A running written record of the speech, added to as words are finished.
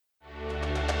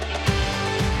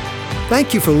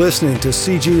Thank you for listening to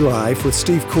CG Life with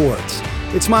Steve Kortz.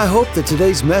 It's my hope that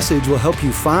today's message will help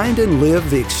you find and live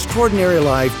the extraordinary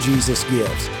life Jesus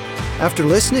gives. After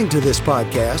listening to this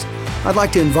podcast, I'd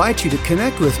like to invite you to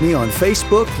connect with me on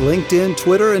Facebook, LinkedIn,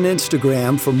 Twitter, and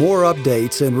Instagram for more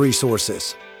updates and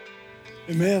resources.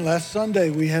 Amen. Last Sunday,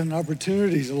 we had an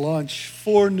opportunity to launch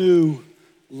 4 new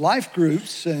life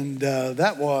groups, and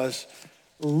that was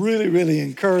really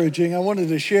encouraging. I wanted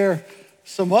to share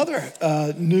some other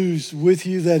news with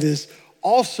you that is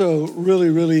also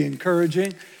really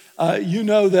encouraging. You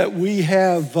know that we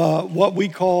have what we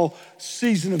call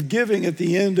Season of Giving at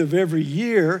the end of every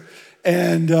year,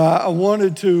 and I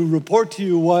wanted to report to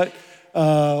you what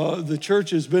the church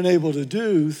has been able to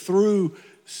do through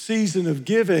Season of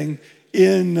Giving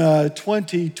in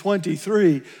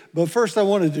 2023. But first I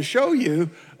wanted to show you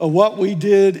what we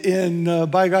did in,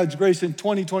 by God's grace, in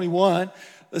 2021.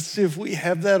 Let's see if we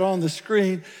have that on the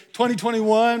screen.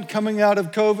 2021, coming out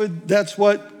of COVID, that's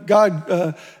what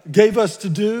God gave us to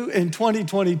do. In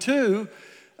 2022,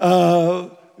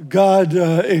 God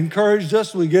encouraged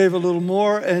us. We gave a little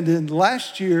more. And in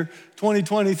last year,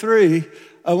 2023,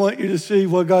 I want you to see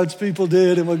what God's people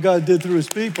did and what God did through his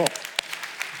people.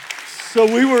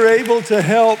 So we were able to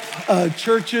help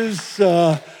churches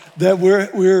that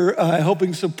we're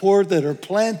helping support that are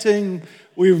planting.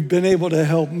 We've been able to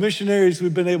help missionaries.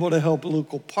 We've been able to help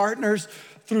local partners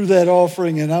through that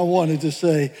offering. And I wanted to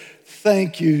say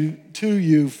thank you to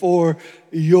you for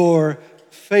your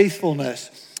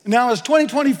faithfulness. Now, as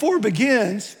 2024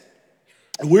 begins,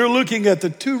 we're looking at the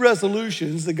 2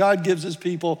 resolutions that God gives his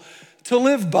people to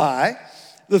live by.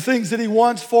 The things that he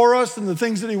wants for us and the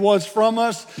things that he wants from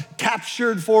us,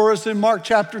 captured for us in Mark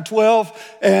chapter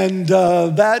 12. And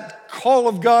that call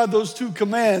of God, those 2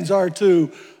 commands are to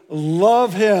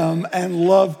love him and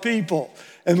love people.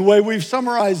 And the way we've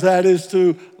summarized that is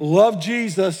to love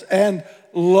Jesus and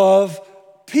love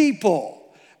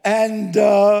people. And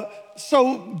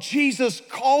so Jesus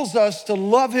calls us to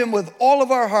love him with all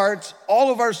of our hearts, all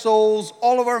of our souls,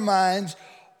 all of our minds,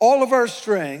 all of our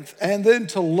strength, and then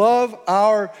to love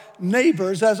our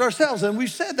neighbors as ourselves. And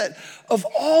we've said that of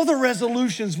all the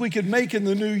resolutions we could make in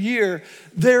the new year,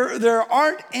 there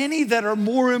aren't any that are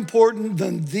more important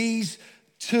than these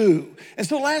 2. And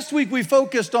so last week we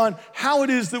focused on how it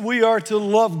is that we are to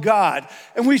love God.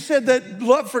 And we said that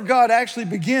love for God actually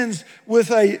begins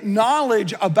with a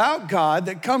knowledge about God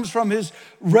that comes from his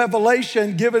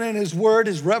revelation given in his word,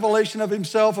 his revelation of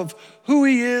himself, of who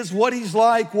he is, what he's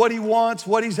like, what he wants,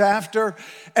 what he's after.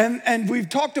 And we've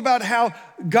talked about how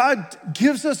God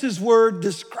gives us his word,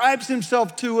 describes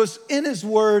himself to us in his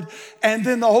word, and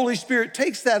then the Holy Spirit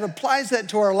takes that, applies that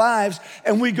to our lives,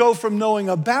 and we go from knowing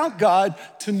about God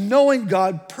to knowing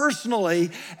God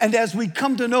personally. And as we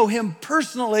come to know him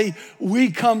personally,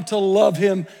 we come to love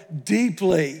him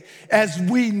deeply. As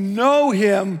we know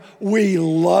him, we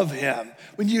love him.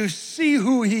 When you see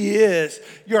who he is,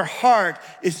 your heart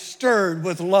is stirred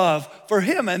with love for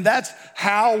him. And that's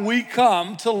how we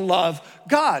come to love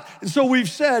God. And so we've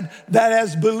said that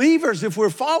as believers, if we're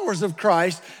followers of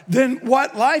Christ, then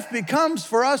what life becomes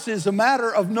for us is a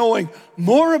matter of knowing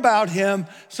more about him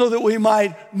so that we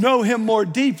might know him more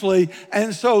deeply.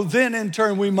 And so then in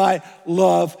turn, we might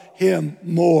love him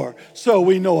more. So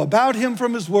we know about him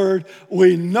from his word,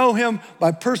 we know him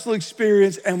by personal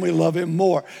experience, and we love him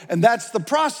more. And that's the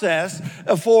process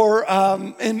for,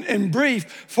 in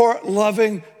brief, for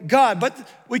loving God. But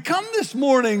we come this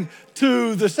morning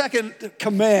to the second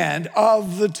command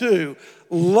of the 2.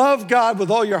 Love God with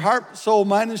all your heart, soul,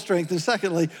 mind, and strength. And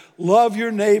secondly, love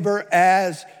your neighbor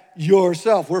as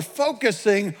yourself. We're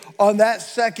focusing on that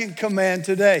second command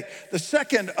today, the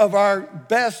second of our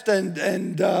best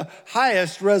and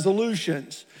highest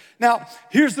resolutions. Now,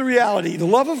 here's the reality. The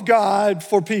love of God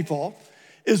for people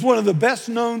is one of the best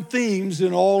known themes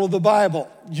in all of the Bible.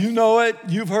 You know it,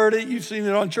 you've heard it, you've seen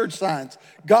it on church signs.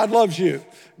 God loves you.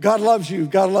 God loves you.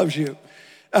 God loves you.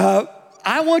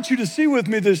 I want you to see with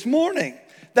me this morning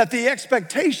that the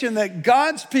expectation that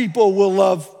God's people will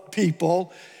love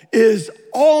people is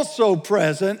also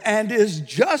present and is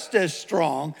just as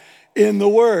strong in the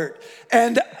Word.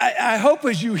 And I hope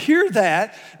as you hear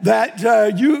that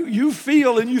you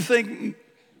feel and you think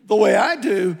the way I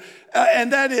do,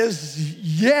 and that is,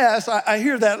 yes, I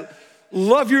hear that,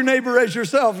 love your neighbor as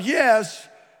yourself, yes,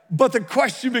 but the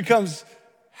question becomes,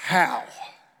 how?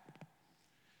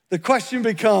 The question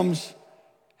becomes,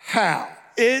 how?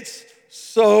 It's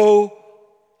so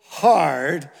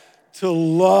hard to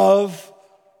love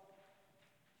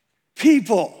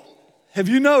people. Have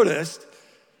you noticed?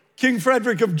 King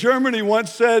Frederick of Germany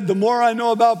once said, the more I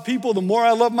know about people, the more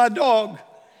I love my dog.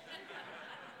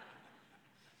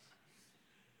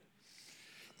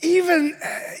 even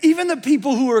the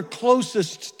people who are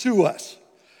closest to us,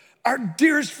 our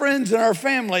dearest friends in our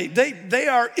family, they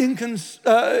are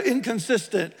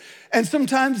inconsistent. And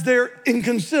sometimes they're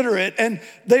inconsiderate, and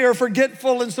they are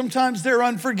forgetful, and sometimes they're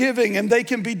unforgiving, and they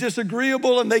can be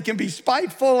disagreeable, and they can be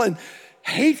spiteful and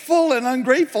hateful and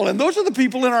ungrateful. And those are the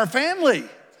people in our family.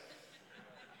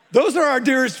 Those are our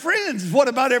dearest friends. What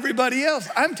about everybody else?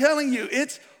 I'm telling you,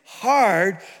 it's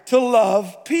hard to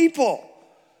love people.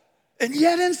 And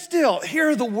yet and still,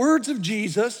 here are the words of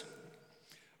Jesus,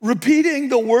 repeating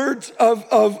the words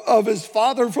of his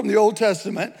Father from the Old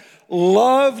Testament: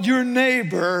 love your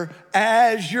neighbor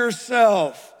as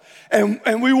yourself. And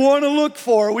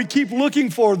we keep looking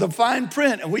for the fine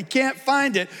print, and we can't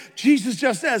find it. Jesus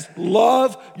just says,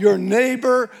 love your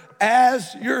neighbor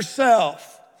as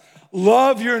yourself.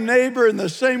 Love your neighbor in the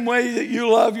same way that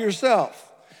you love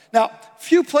yourself. Now,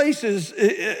 few places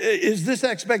is this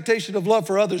expectation of love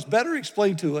for others better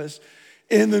explained to us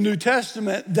in the New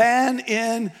Testament than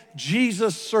in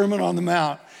Jesus' Sermon on the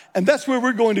Mount. And that's where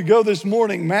we're going to go this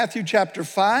morning. Matthew chapter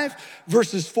 5,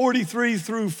 verses 43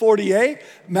 through 48.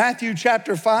 Matthew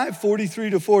chapter 5, 43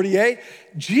 to 48.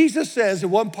 Jesus says in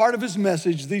one part of his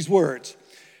message these words: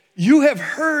 you have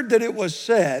heard that it was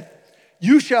said,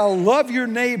 you shall love your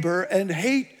neighbor and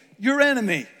hate your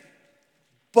enemy.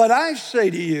 But I say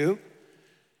to you,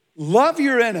 love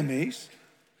your enemies,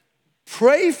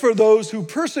 pray for those who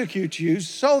persecute you,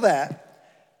 so that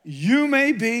you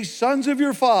may be sons of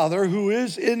your Father who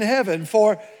is in heaven.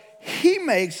 For he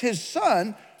makes his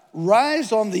sun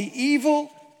rise on the evil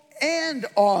and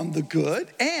on the good,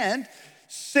 and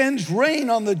sends rain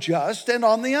on the just and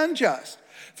on the unjust.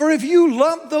 For if you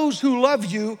love those who love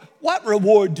you, what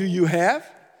reward do you have?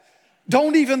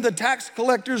 Don't even the tax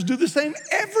collectors do the same?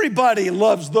 Everybody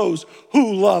loves those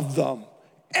who love them.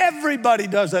 Everybody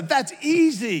does that. That's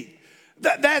easy.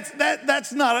 That's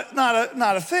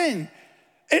not a thing.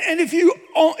 And if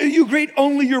you greet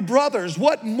only your brothers,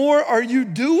 what more are you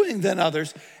doing than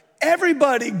others?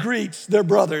 Everybody greets their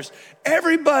brothers.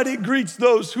 Everybody greets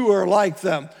those who are like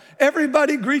them.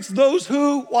 Everybody greets those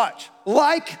who,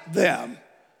 like them.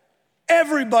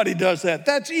 Everybody does that.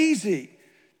 That's easy.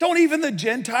 Don't even the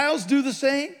Gentiles do the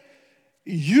same?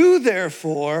 You,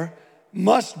 therefore,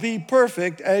 must be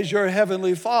perfect as your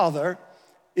heavenly Father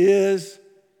is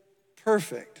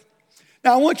perfect.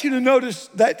 Now, I want you to notice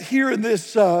that here in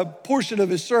this portion of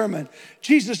his sermon,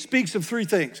 Jesus speaks of three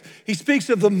things. He speaks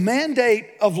of the mandate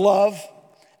of love,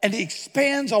 and he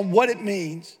expands on what it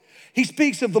means. He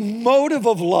speaks of the motive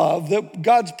of love that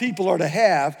God's people are to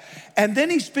have, and then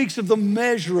he speaks of the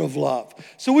measure of love.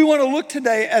 So we want to look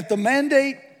today at the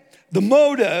mandate, the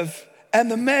motive,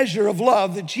 and the measure of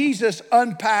love that Jesus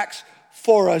unpacks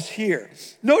for us here.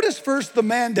 Notice first the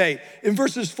mandate in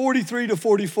verses 43 to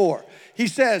 44. He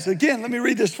says, again, let me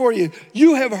read this for you.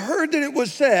 You have heard that it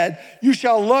was said, you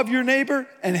shall love your neighbor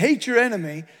and hate your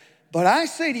enemy. But I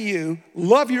say to you,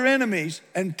 love your enemies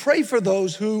and pray for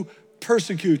those who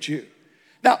persecute you.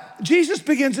 Now, Jesus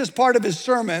begins this part of his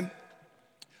sermon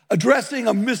addressing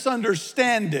a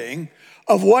misunderstanding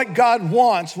of what God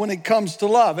wants when it comes to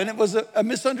love. And it was a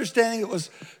misunderstanding that was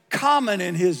common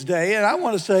in his day. And I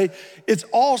want to say it's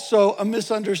also a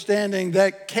misunderstanding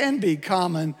that can be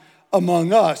common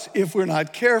among us if we're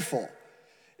not careful.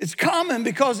 It's common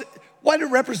because what it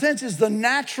represents is the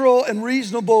natural and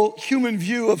reasonable human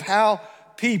view of how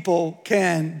people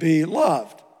can be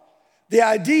loved. The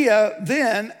idea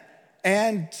then,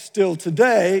 and still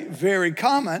today, very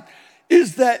common,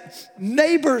 is that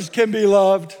neighbors can be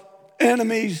loved,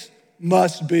 enemies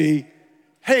must be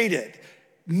hated.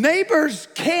 Neighbors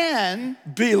can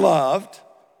be loved,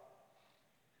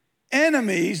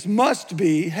 enemies must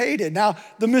be hated. Now,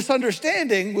 the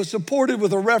misunderstanding was supported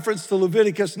with a reference to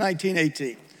Leviticus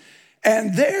 19:18.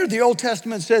 And there the Old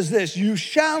Testament says this: you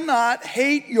shall not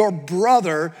hate your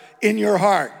brother in your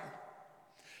heart,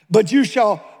 but you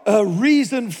shall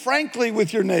reason frankly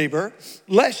with your neighbor,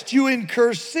 lest you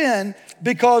incur sin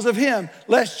because of him,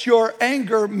 lest your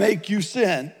anger make you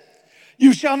sin.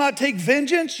 You shall not take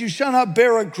vengeance, you shall not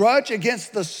bear a grudge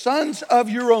against the sons of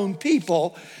your own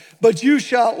people, but you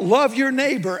shall love your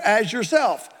neighbor as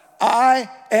yourself. I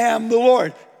am the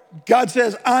Lord. God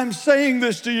says, I'm saying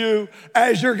this to you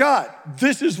as your God.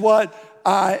 This is what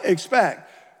I expect.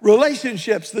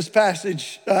 Relationships, this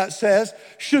passage says,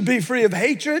 should be free of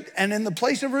hatred, and in the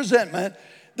place of resentment,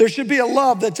 there should be a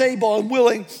love that's able and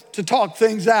willing to talk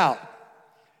things out.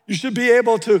 You should be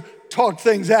able to talk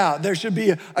things out. There should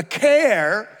be a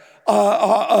care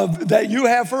that you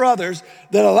have for others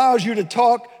that allows you to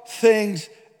talk things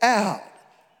out.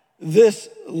 This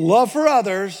love for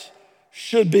others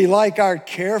should be like our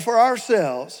care for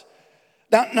ourselves,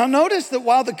 Now notice that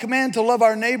while the command to love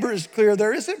our neighbor is clear,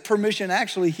 there isn't permission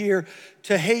actually here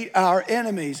to hate our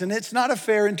enemies, and it's not a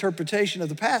fair interpretation of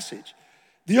the passage.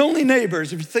 The only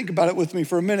neighbors, if you think about it with me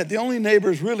for a minute, the only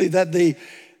neighbors really that the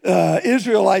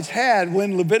Israelites had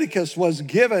when Leviticus was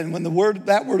given, when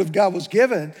that word of God was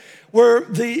given, were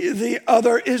the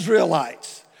other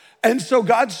Israelites. And so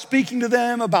God's speaking to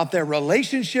them about their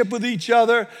relationship with each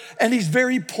other, and he's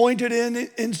very pointed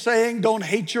in saying, don't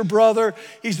hate your brother.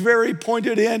 He's very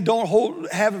pointed in,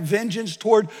 don't have vengeance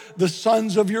toward the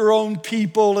sons of your own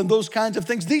people and those kinds of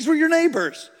things. These were your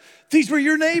neighbors. These were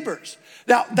your neighbors.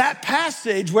 Now, that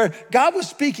passage where God was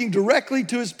speaking directly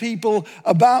to his people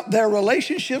about their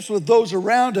relationships with those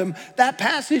around him, that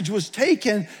passage was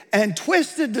taken and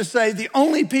twisted to say the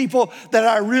only people that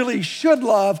I really should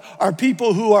love are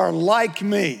people who are like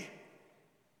me.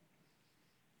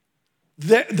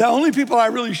 The only people I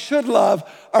really should love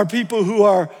are people who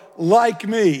are like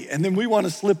me. And then we want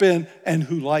to slip in, and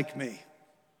who like me.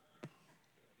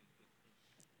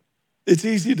 It's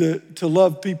easy to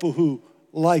love people who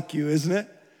like you, isn't it?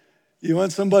 You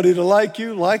want somebody to like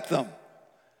you, like them.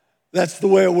 That's the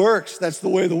way it works. That's the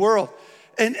way of the world.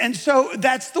 And so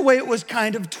that's the way it was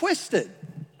kind of twisted.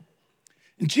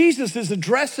 And Jesus is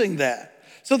addressing that.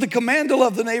 So the command to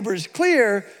love the neighbor is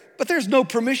clear, but there's no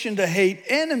permission to hate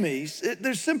enemies.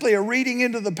 There's simply a reading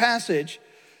into the passage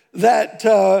that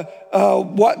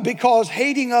because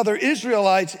hating other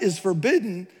Israelites is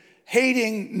forbidden,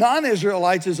 hating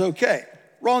non-Israelites is okay.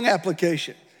 Wrong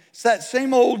application. It's that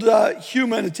same old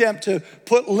human attempt to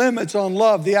put limits on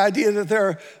love. The idea that there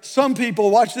are some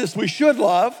people, watch this, we should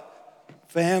love,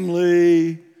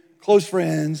 family, close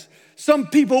friends. Some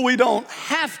people we don't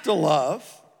have to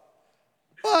love,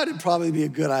 but it'd probably be a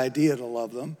good idea to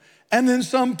love them. And then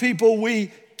some people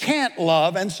we can't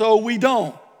love, and so we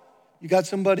don't. You got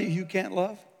somebody you can't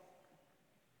love?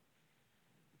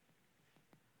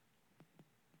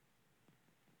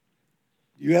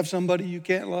 You have somebody you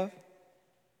can't love?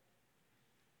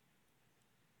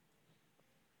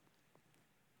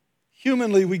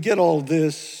 Humanly, we get all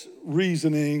this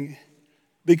reasoning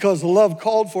because the love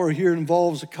called for here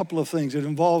involves a couple of things. It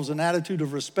involves an attitude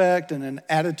of respect and an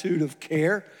attitude of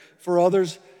care for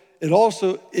others. It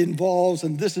also involves,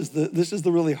 and this is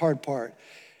the really hard part,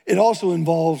 it also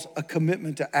involves a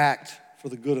commitment to act for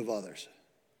the good of others.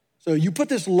 So you put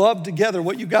this love together,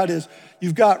 what you got is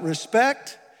you've got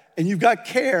respect and you've got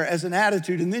care as an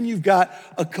attitude, and then you've got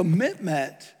a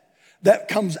commitment that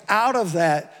comes out of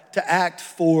that to act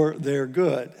for their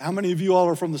good. How many of you all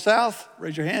are from the South?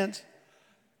 Raise your hands.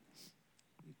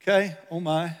 Okay, oh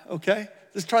my, okay.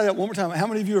 Let's try that one more time. How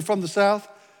many of you are from the South?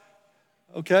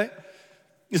 Okay.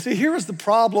 You see, here is the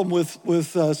problem with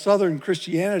Southern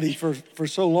Christianity for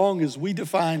so long is we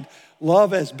defined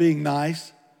love as being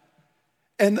nice.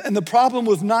 And the problem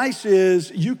with nice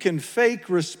is you can fake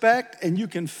respect and you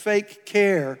can fake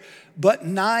care, but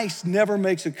nice never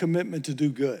makes a commitment to do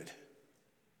good.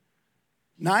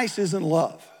 Nice isn't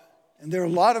love. And there are a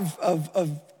lot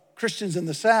of Christians in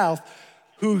the South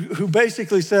who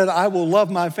basically said, I will love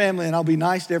my family and I'll be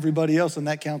nice to everybody else, and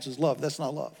that counts as love. That's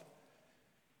not love.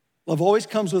 Love always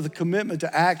comes with a commitment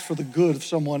to act for the good of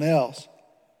someone else.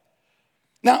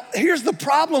 Now, here's the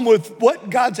problem with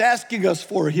what God's asking us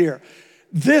for here.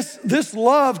 This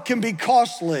love can be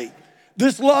costly.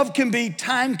 This love can be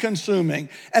time-consuming,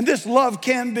 and this love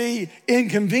can be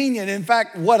inconvenient. In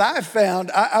fact, what I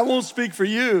found, I won't speak for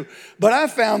you, but I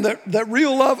found that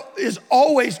real love is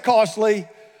always costly,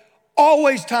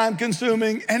 always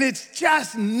time-consuming, and it's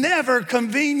just never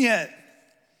convenient.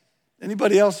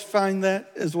 Anybody else find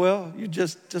that as well? You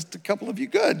just a couple of you,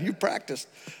 good. You practiced.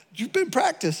 You've been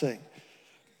practicing.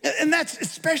 And that's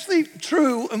especially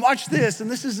true, and watch this,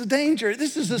 and this is the danger.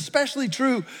 This is especially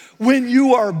true when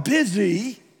you are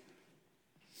busy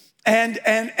and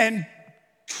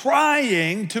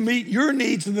trying to meet your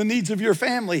needs and the needs of your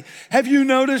family. Have you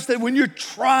noticed that when you're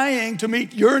trying to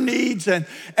meet your needs and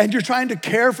you're trying to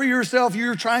care for yourself,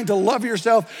 you're trying to love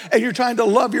yourself, and you're trying to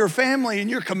love your family, and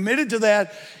you're committed to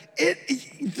that,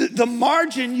 the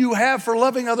margin you have for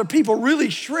loving other people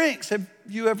really shrinks. Have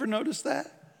you ever noticed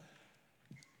that?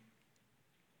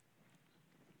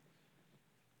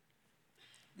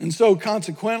 And so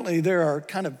consequently, there are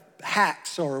kind of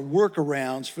hacks or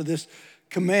workarounds for this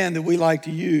command that we like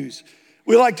to use.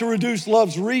 We like to reduce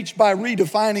love's reach by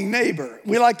redefining neighbor.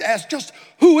 We like to ask, just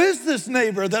who is this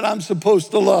neighbor that I'm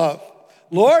supposed to love?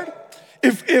 Lord,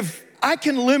 if I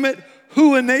can limit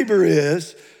who a neighbor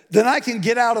is, then I can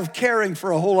get out of caring for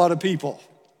a whole lot of people,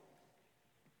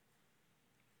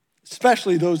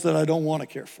 especially those that I don't want to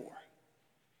care for.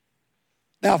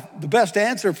 Now, the best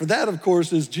answer for that, of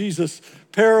course, is Jesus'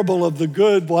 parable of the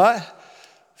good, what?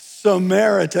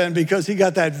 Samaritan, because he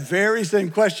got that very same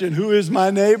question, who is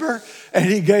my neighbor? And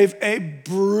he gave a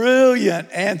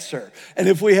brilliant answer. And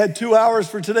if we had 2 hours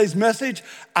for today's message,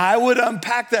 I would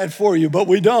unpack that for you, but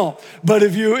we don't. But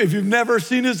if you've never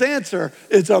seen his answer,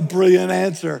 it's a brilliant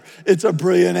answer. It's a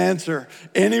brilliant answer.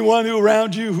 Anyone who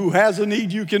around you who has a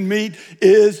need you can meet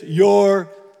is your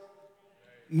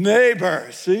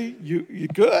neighbor. See, you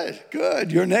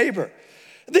good, your neighbor.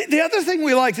 The other thing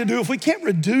we like to do, if we can't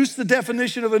reduce the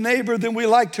definition of a neighbor, then we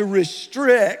like to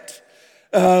restrict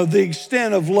the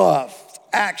extent of love,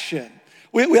 action.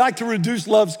 We like to reduce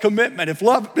love's commitment. If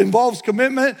love involves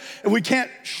commitment and we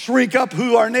can't shrink up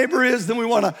who our neighbor is, then we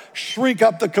want to shrink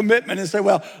up the commitment and say,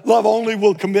 well, love only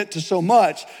will commit to so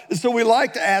much. And so we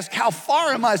like to ask, how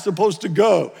far am I supposed to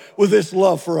go with this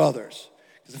love for others?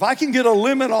 Because if I can get a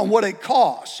limit on what it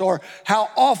costs or how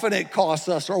often it costs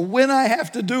us or when I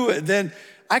have to do it, then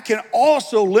I can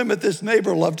also limit this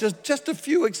neighbor love just a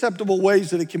few acceptable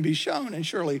ways that it can be shown. And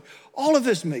surely all of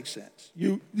this makes sense.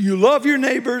 You love your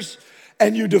neighbors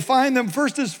and you define them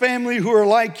first as family who are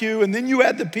like you, and then you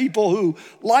add the people who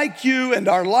like you and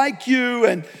are like you,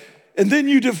 and then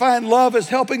you define love as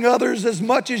helping others as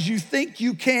much as you think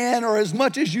you can or as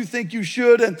much as you think you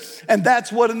should, and that's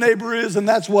what a neighbor is, and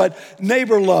that's what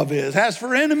neighbor love is. As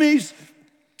for enemies,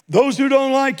 those who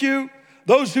don't like you,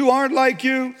 those who aren't like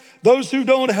you, those who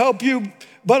don't help you,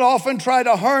 but often try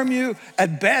to harm you,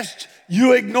 at best,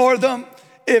 you ignore them.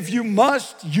 If you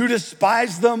must, you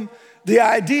despise them. The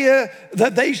idea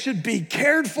that they should be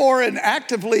cared for and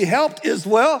actively helped is,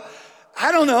 well,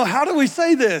 I don't know, how do we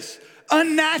say this?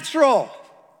 Unnatural.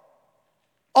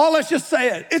 Oh, let's just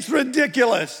say it. It's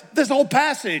ridiculous. This whole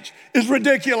passage is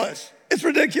ridiculous. It's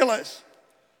ridiculous.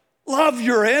 Love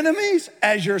your enemies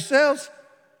as yourselves.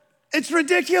 It's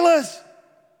ridiculous.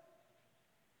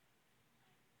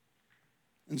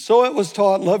 And so it was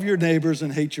taught, love your neighbors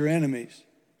and hate your enemies.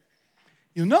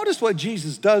 You'll notice what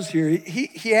Jesus does here.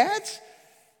 He adds,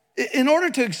 in order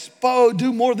to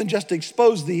do more than just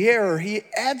expose the error, he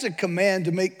adds a command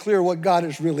to make clear what God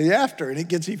is really after, and it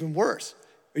gets even worse.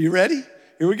 Are you ready?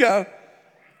 Here we go.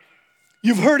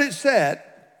 You've heard it said,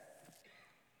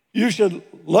 you should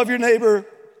love your neighbor,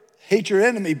 hate your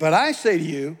enemy, but I say to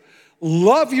you,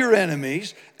 love your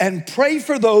enemies and pray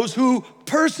for those who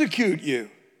persecute you.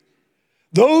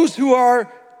 Those who are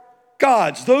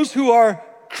God's, those who are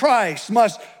Christ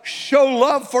must show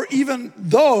love for even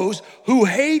those who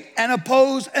hate and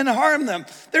oppose and harm them.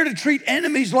 They're to treat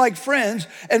enemies like friends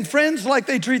and friends like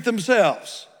they treat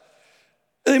themselves.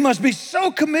 They must be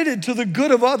so committed to the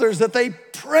good of others that they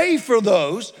pray for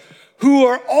those who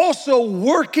are also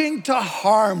working to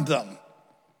harm them.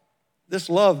 This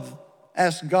love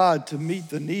asks God to meet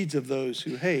the needs of those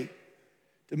who hate,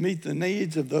 to meet the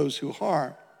needs of those who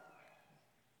harm.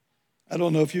 I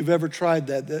don't know if you've ever tried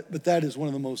that, but that is one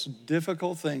of the most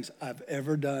difficult things I've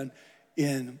ever done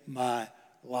in my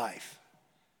life.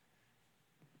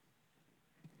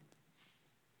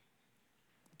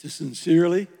 To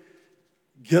sincerely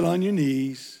get on your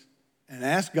knees and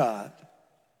ask God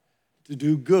to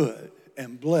do good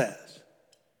and bless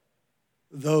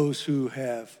those who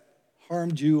have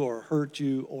harmed you or hurt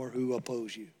you or who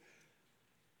oppose you.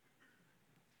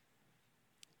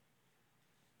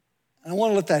 I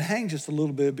want to let that hang just a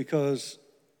little bit because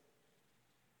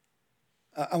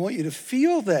I want you to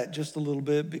feel that just a little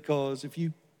bit, because if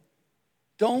you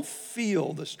don't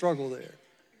feel the struggle there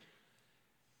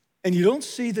and you don't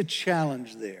see the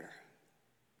challenge there,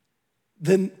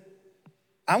 then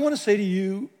I want to say to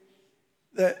you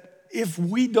that if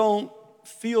we don't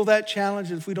feel that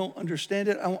challenge, if we don't understand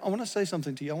it, I want to say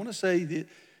something to you. I want to say that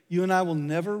you and I will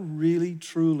never really,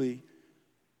 truly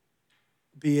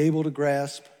be able to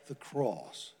grasp the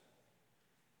cross.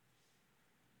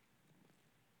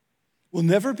 We'll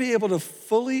never be able to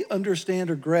fully understand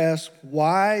or grasp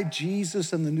why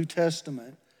Jesus and the New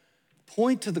Testament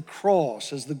point to the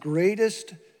cross as the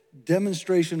greatest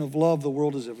demonstration of love the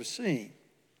world has ever seen.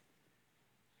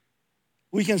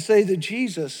 We can say that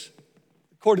Jesus,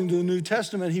 according to the New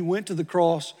Testament, he went to the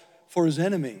cross for his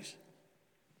enemies.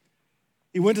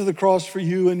 He went to the cross for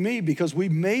you and me because we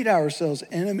made ourselves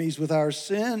enemies with our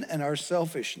sin and our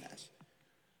selfishness.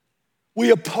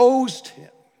 We opposed him.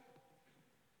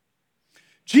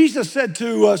 Jesus said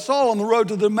to Saul on the road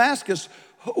to Damascus,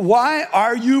 why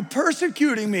are you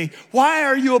persecuting me? Why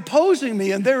are you opposing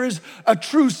me? And there is a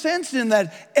true sense in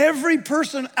that every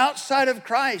person outside of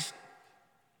Christ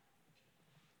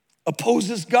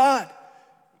opposes God,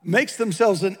 makes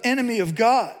themselves an enemy of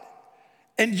God.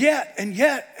 And yet,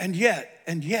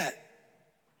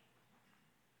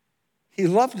 He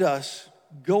loved us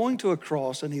going to a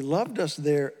cross, and he loved us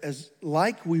there as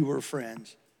like we were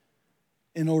friends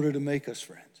in order to make us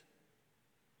friends.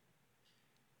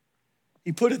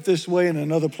 He put it this way in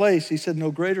another place. He said, no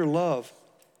greater love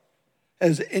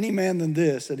has any man than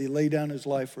this, that he lay down his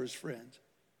life for his friends.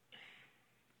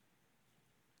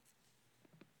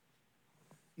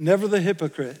 Never the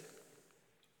hypocrite.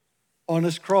 On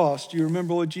his cross, do you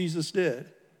remember what Jesus did?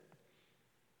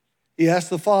 He asked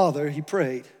the Father, he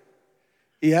prayed.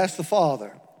 He asked the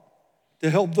Father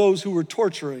to help those who were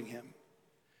torturing him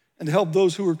and to help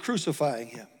those who were crucifying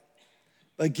him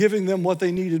by giving them what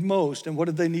they needed most. And what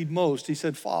did they need most? He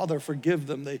said, Father, forgive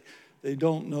them. They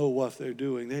don't know what they're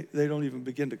doing. They don't even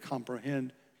begin to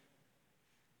comprehend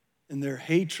in their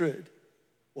hatred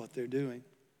what they're doing.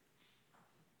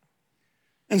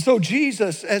 And so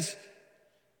Jesus, as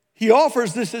he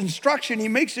offers this instruction, he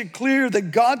makes it clear that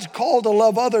God's call to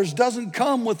love others doesn't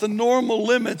come with the normal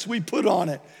limits we put on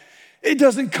it. It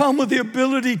doesn't come with the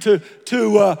ability to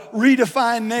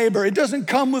redefine neighbor. It doesn't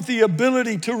come with the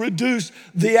ability to reduce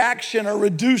the action or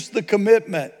reduce the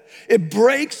commitment. It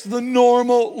breaks the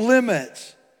normal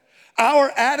limits.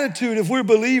 Our attitude, if we're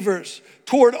believers,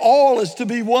 toward all is to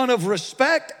be one of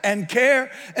respect and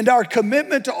care, and our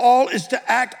commitment to all is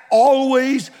to act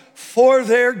always for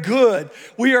their good.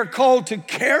 We are called to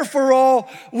care for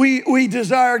all. We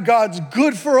desire God's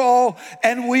good for all,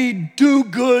 and we do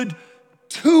good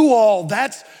to all.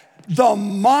 That's the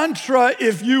mantra,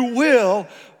 if you will,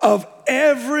 of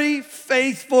every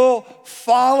faithful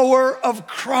follower of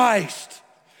Christ.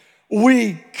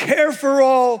 We care for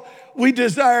all, we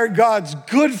desire God's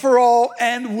good for all,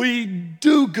 and we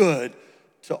do good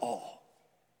to all.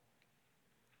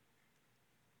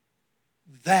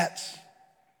 That's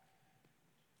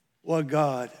what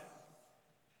God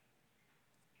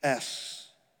asks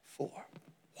for.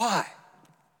 Why?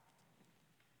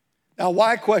 Now,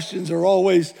 why questions are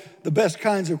always the best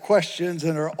kinds of questions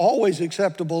and are always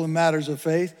acceptable in matters of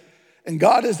faith. And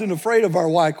God isn't afraid of our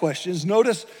why questions.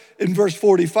 Notice in verse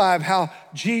 45 how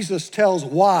Jesus tells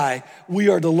why we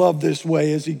are to love this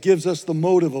way as he gives us the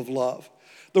motive of love.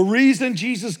 The reason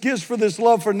Jesus gives for this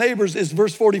love for neighbors is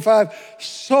verse 45,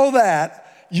 so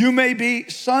that you may be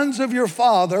sons of your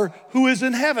Father who is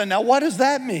in heaven. Now, what does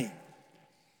that mean?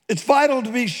 It's vital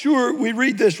to be sure we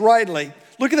read this rightly.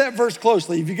 Look at that verse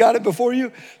closely. Have you got it before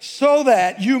you? So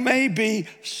that you may be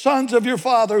sons of your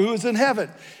Father who is in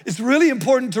heaven. It's really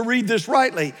important to read this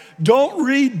rightly. Don't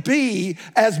read be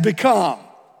as become.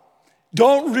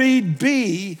 Don't read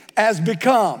be as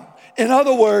become. In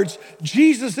other words,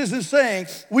 Jesus isn't saying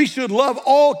we should love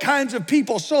all kinds of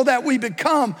people so that we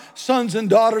become sons and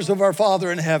daughters of our Father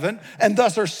in heaven and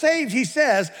thus are saved. He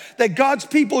says that God's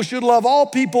people should love all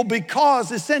people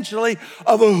because essentially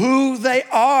of who they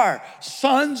are,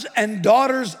 sons and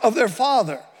daughters of their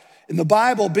Father. In the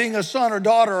Bible, being a son or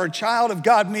daughter or a child of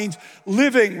God means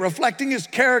living, reflecting his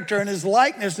character and his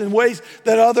likeness in ways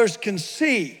that others can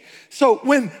see. So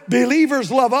when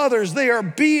believers love others, they are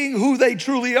being who they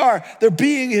truly are. They're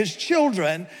being his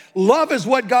children. Love is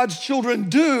what God's children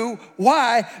do.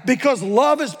 Why? Because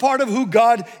love is part of who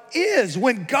God is.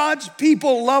 When God's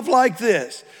people love like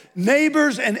this,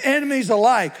 neighbors and enemies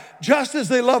alike, just as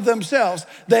they love themselves,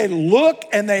 they look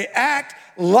and they act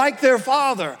like their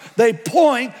Father. They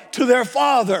point to their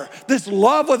Father. This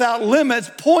love without limits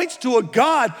points to a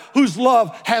God whose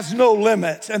love has no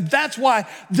limits. And that's why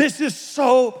this is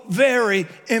so very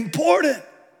important.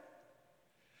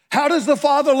 How does the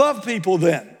Father love people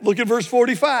then? Look at verse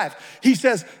 45. He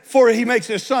says, for he makes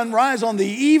his sun rise on the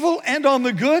evil and on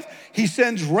the good. He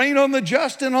sends rain on the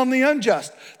just and on the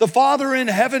unjust. The Father in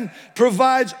heaven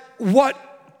provides what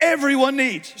everyone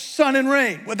needs, sun and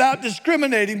rain, without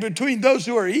discriminating between those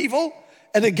who are evil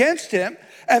and against him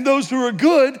and those who are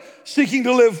good, seeking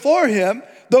to live for him,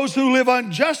 those who live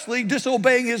unjustly,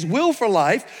 disobeying his will for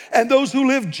life, and those who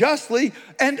live justly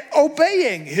and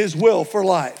obeying his will for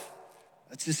life.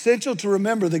 It's essential to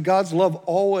remember that God's love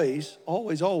always,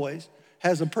 always, always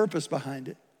has a purpose behind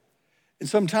it. And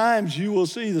sometimes you will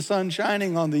see the sun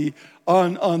shining on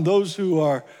those who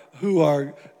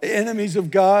are enemies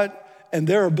of God. And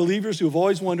there are believers who have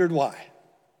always wondered why.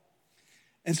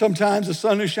 And sometimes the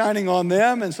sun is shining on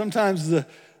them, and sometimes the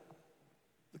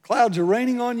clouds are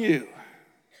raining on you.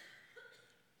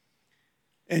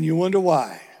 And you wonder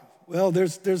why. Well,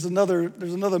 there's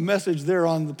another message there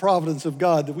on the providence of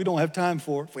God that we don't have time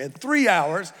for. If we had 3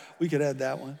 hours, we could add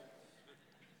that one.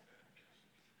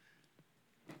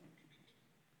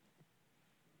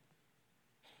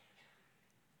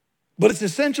 But it's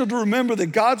essential to remember that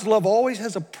God's love always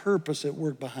has a purpose at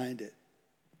work behind it.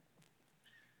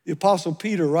 The Apostle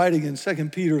Peter, writing in 2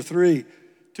 Peter 3,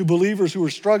 to believers who were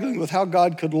struggling with how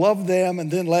God could love them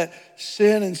and then let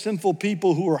sin and sinful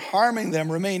people who were harming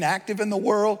them remain active in the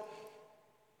world.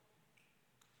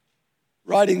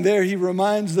 Writing there, he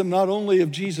reminds them not only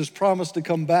of Jesus' promise to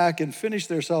come back and finish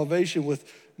their salvation with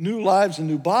new lives and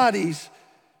new bodies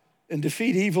and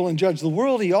defeat evil and judge the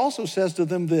world, he also says to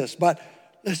them this, but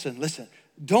listen,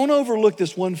 don't overlook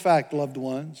this one fact, loved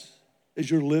ones, as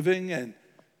you're living and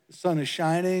the sun is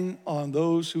shining on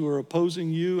those who are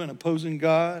opposing you and opposing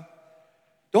God.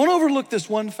 Don't overlook this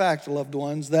one fact, loved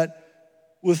ones, that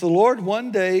with the Lord,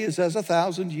 one day is as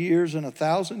 1,000 years, and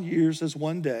 1,000 years as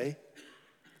one day.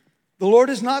 The Lord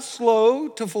is not slow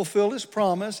to fulfill his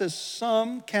promise, as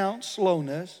some count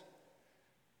slowness,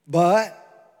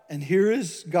 but, and here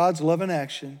is God's love in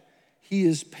action, he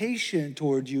is patient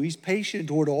toward you. He's patient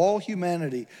toward all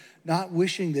humanity, not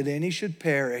wishing that any should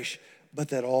perish, but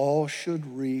that all should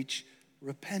reach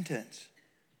repentance.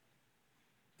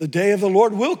 The day of the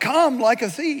Lord will come like a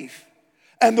thief,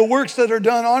 and the works that are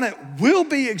done on it will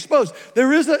be exposed.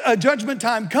 There is a judgment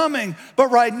time coming, but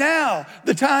right now,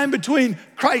 the time between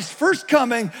Christ's first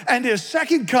coming and his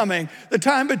second coming, the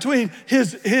time between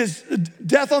his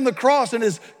death on the cross and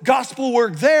his gospel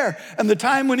work there, and the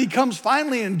time when he comes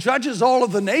finally and judges all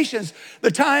of the nations,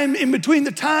 the time in between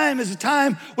the time is a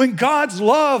time when God's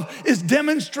love is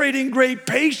demonstrating great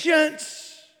patience.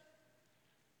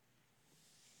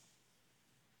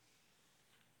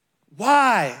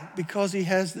 Why? Because he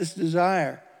has this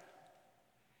desire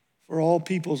for all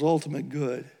people's ultimate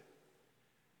good.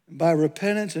 And by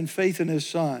repentance and faith in his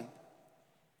Son,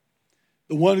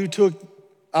 the one who took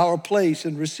our place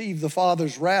and received the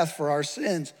Father's wrath for our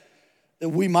sins, that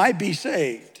we might be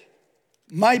saved,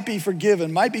 might be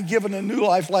forgiven, might be given a new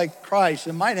life like Christ,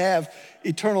 and might have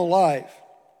eternal life.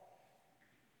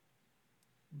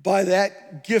 By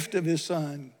that gift of his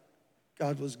Son,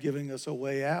 God was giving us a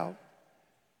way out.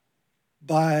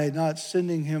 By not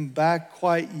sending him back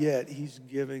quite yet, he's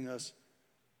giving us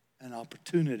an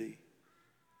opportunity.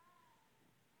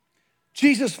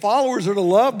 Jesus' followers are to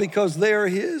love because they are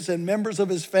his and members of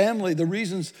his family. The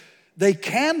reasons they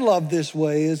can love this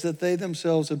way is that they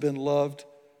themselves have been loved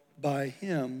by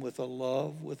him with a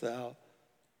love without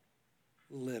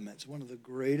limits. One of the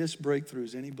greatest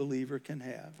breakthroughs any believer can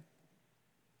have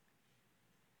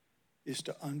is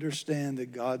to understand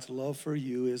that God's love for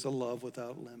you is a love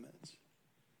without limits.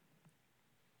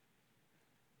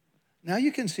 Now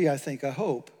you can see, I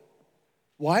hope,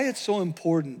 why it's so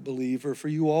important, believer, for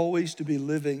you always to be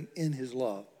living in his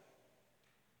love.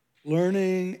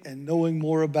 Learning and knowing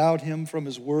more about him from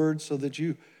his word so that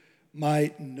you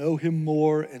might know him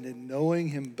more, and in knowing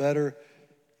him better,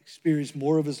 experience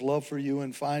more of his love for you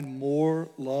and find more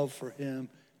love for him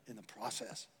in the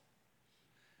process.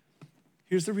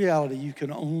 Here's the reality: you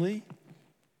can only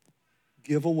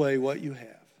give away what you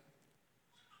have.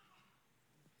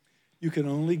 You can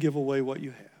only give away what you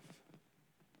have.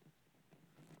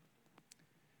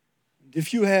 And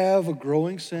if you have a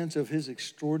growing sense of his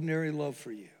extraordinary love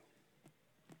for you,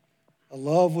 a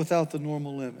love without the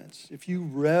normal limits, if you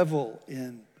revel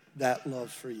in that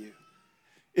love for you,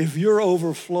 if you're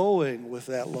overflowing with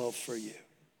that love for you,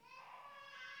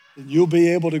 then you'll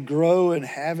be able to grow in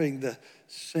having the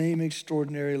same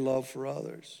extraordinary love for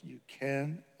others. You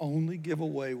can only give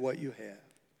away what you have.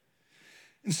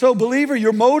 And so, believer,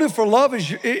 your motive for love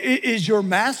is your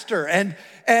master, and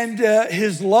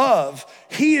his love,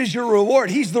 he is your reward.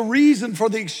 He's the reason for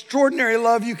the extraordinary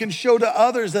love you can show to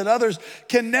others that others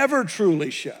can never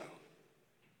truly show.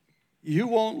 You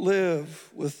won't live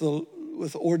with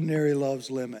ordinary love's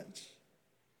limits.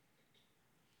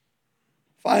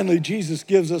 Finally, Jesus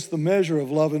gives us the measure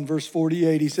of love in verse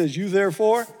 48. He says, you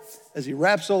therefore, as he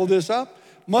wraps all this up,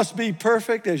 must be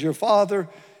perfect as your Father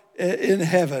in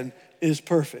heaven is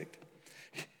perfect.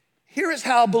 Here is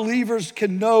how believers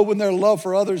can know when their love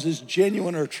for others is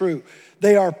genuine or true.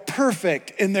 They are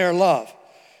perfect in their love,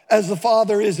 as the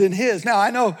Father is in his. Now,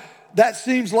 I know that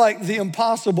seems like the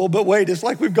impossible, but wait, it's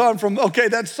like we've gone from, okay,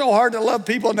 that's so hard to love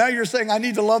people. Now you're saying I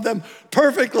need to love them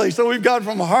perfectly. So we've gone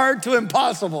from hard to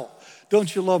impossible.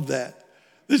 Don't you love that?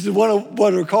 This is one of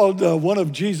what are called one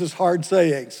of Jesus' hard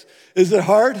sayings. Is it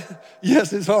hard?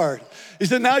 Yes, it's hard. He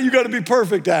said, now you got to be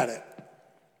perfect at it.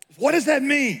 What does that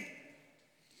mean?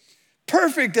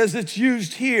 Perfect, as it's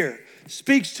used here,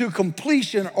 speaks to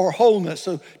completion or wholeness.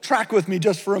 So track with me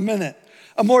just for a minute.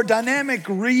 A more dynamic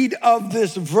read of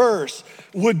this verse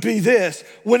would be this: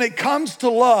 when it comes to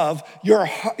love, your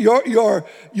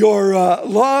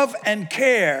love and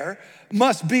care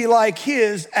must be like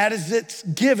his as it's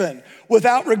given,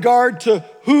 without regard to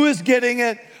who is getting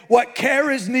it, what care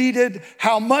is needed,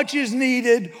 how much is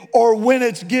needed, or when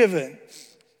it's given.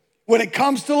 When it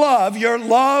comes to love, your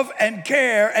love and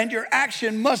care and your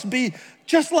action must be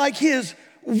just like his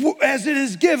as it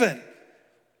is given,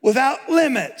 without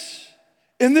limits.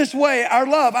 In this way, our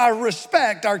love, our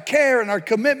respect, our care, and our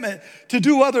commitment to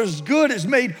do others good is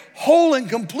made whole and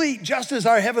complete, just as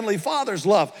our Heavenly Father's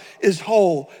love is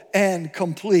whole and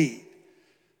complete.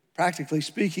 Practically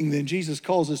speaking, then, Jesus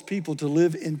calls his people to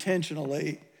live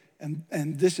intentionally. And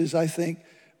this is, I think,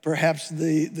 perhaps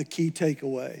the key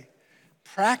takeaway.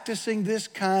 Practicing this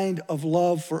kind of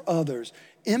love for others,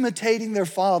 imitating their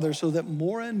Father so that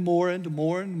more and more and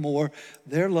more and more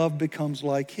their love becomes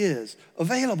like his.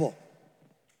 Available,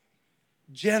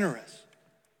 generous,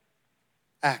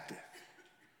 active.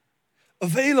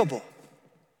 Available,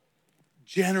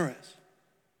 generous,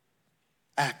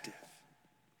 active.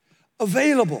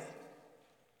 Available,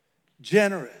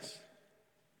 generous,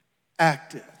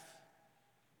 active,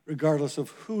 regardless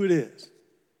of who it is,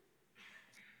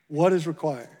 what is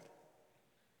required,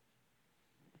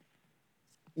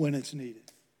 when it's needed.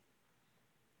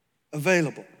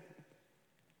 Available,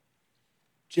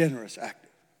 generous, active.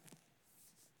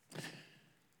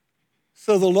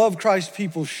 So the love Christ's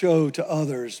people show to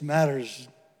others matters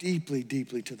deeply,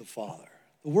 deeply to the Father.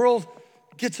 The world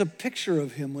gets a picture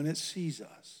of him when it sees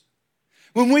us.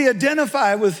 When we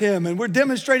identify with him and we're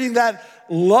demonstrating that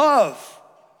love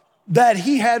that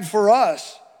he had for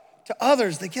us to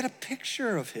others, they get a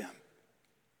picture of him.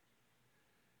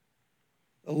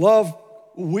 The love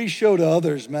we show to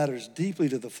others matters deeply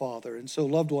to the Father. And so,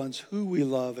 loved ones, who we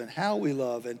love and how we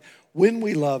love and when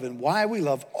we love and why we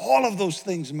love, all of those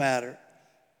things matter.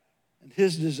 And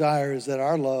his desire is that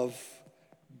our love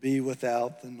be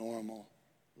without the normal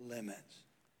limits.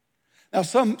 Now,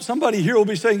 somebody here will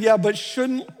be saying, yeah, but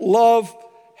shouldn't love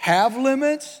have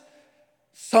limits?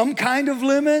 Some kind of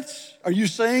limits? Are you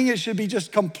saying it should be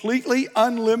just completely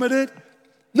unlimited?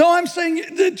 No, I'm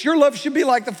saying that your love should be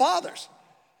like the Father's.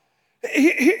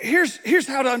 Here's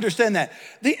how to understand that.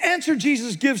 The answer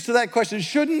Jesus gives to that question,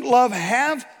 shouldn't love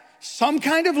have some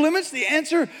kind of limits? The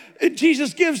answer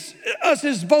Jesus gives us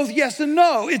is both yes and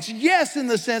no. It's yes in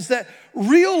the sense that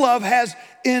real love has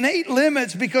innate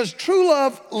limits because true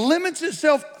love limits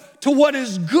itself to what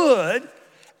is good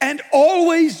and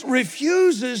always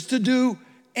refuses to do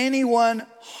anyone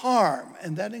harm.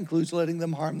 And that includes letting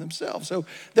them harm themselves. So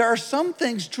there are some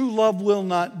things true love will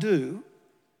not do.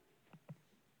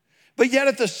 But yet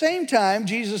at the same time,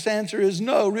 Jesus' answer is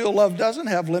no, real love doesn't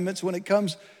have limits when it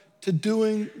comes to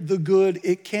doing the good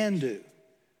it can do.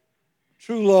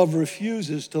 True love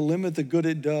refuses to limit the good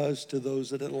it does to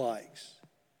those that it likes.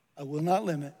 I will not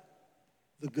limit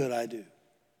the good I do.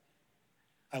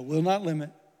 I will not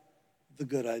limit the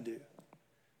good I do.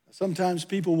 Sometimes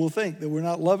people will think that we're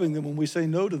not loving them when we say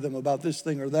no to them about this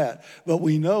thing or that. But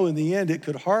we know in the end it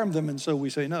could harm them, and so we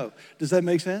say no. Does that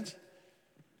make sense?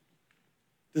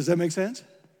 Does that make sense?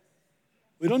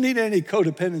 We don't need any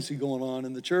codependency going on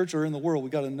in the church or in the world. We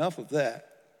got enough of that.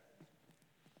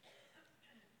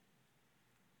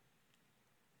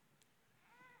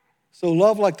 So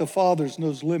love like the Father's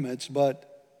knows limits,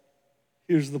 but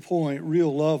here's the point.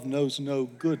 Real love knows no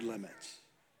good limits.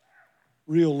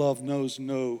 Real love knows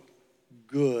no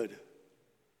good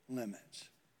limits.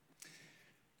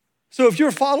 So if you're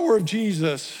a follower of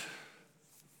Jesus,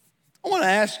 I want to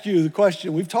ask you the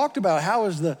question. We've talked about how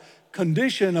is the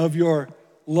condition of your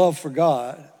love for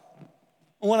God.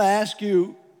 I want to ask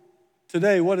you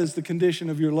today, what is the condition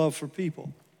of your love for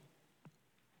people?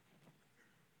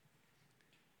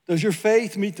 Does your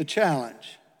faith meet the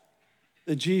challenge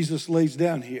that Jesus lays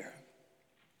down here?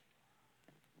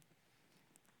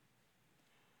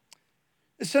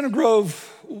 At Center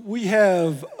Grove, we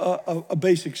have a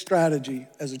basic strategy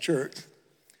as a church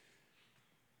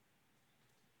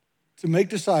to make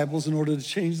disciples in order to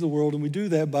change the world, and we do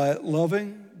that by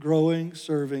loving, growing,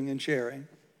 serving, and sharing.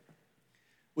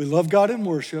 We love God in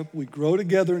worship, we grow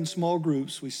together in small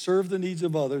groups, we serve the needs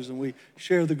of others, and we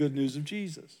share the good news of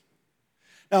Jesus.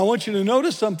 Now, I want you to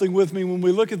notice something with me when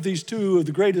we look at these two of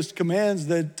the greatest commands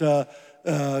that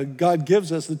God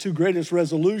gives us, the two greatest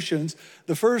resolutions.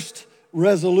 The first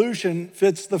resolution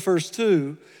fits the first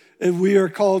two. We are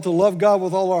called to love God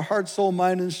with all our heart, soul,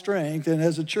 mind, and strength. And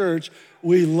as a church,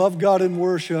 we love God in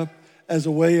worship as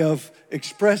a way of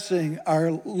expressing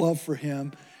our love for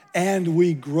him. And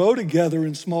we grow together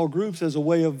in small groups as a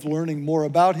way of learning more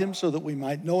about him so that we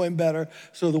might know him better,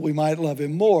 so that we might love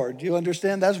him more. Do you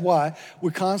understand? That's why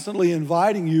we're constantly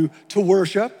inviting you to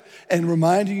worship and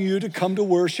reminding you to come to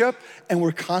worship. And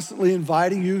we're constantly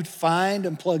inviting you to find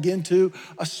and plug into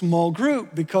a small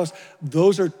group, because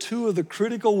those are two of the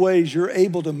critical ways you're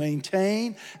able to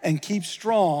maintain and keep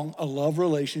strong a love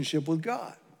relationship with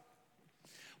God.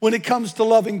 When it comes to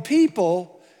loving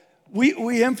people,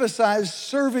 we emphasize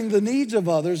serving the needs of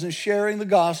others and sharing the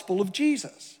gospel of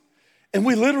Jesus. And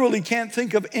we literally can't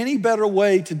think of any better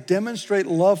way to demonstrate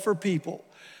love for people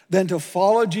than to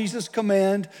follow Jesus'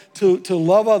 command to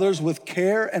love others with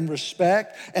care and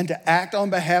respect and to act on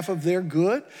behalf of their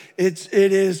good. It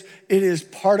is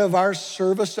part of our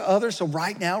service to others. So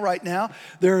right now,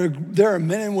 there are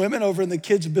men and women over in the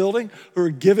kids building who are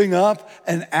giving up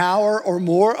an hour or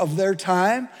more of their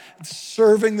time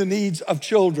serving the needs of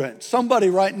children. Somebody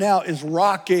right now is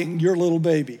rocking your little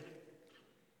baby.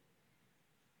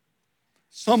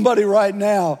 Somebody right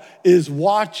now is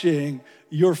watching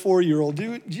your 4-year-old.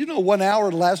 Do you know 1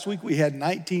 hour last week we had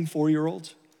 19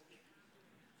 4-year-olds?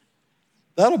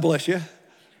 That'll bless you.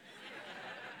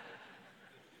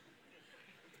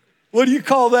 What do you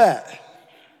call that?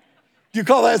 Do you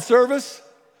call that service?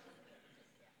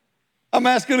 I'm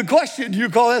asking a question. Do you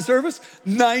call that service?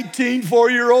 19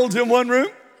 4-year-olds in one room?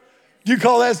 Do you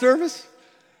call that service?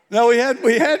 No, we had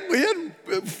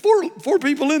four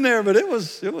people in there, but it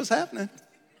was happening.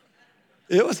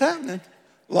 It was happening.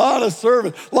 A lot of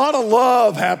service, a lot of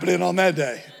love happening on that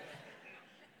day.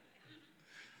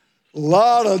 A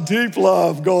lot of deep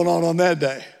love going on that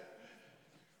day.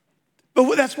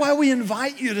 But that's why we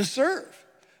invite you to serve.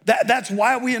 That's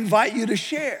why we invite you to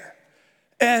share.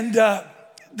 And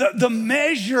the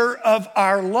measure of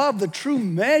our love, the true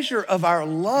measure of our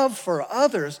love for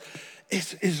others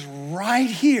is right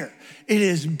here. It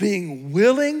is being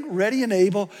willing, ready, and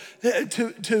able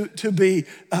to be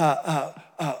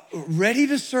ready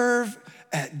to serve,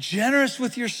 generous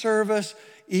with your service,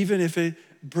 even if it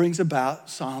brings about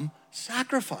some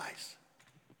sacrifice.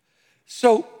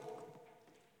 So,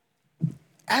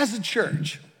 as a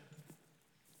church,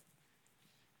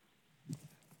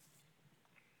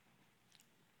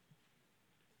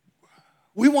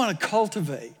 we want to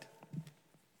cultivate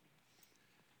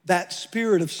that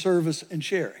spirit of service and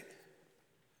sharing.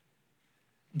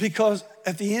 Because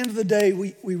at the end of the day,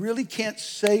 we really can't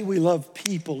say we love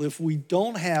people if we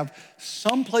don't have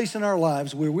some place in our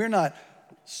lives where we're not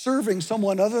serving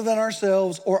someone other than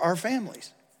ourselves or our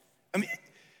families. I mean,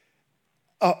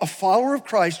 a follower of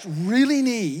Christ really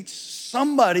needs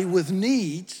somebody with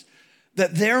needs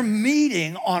that they're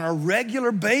meeting on a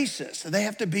regular basis. They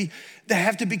have to be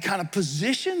kind of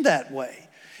positioned that way.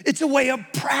 It's a way of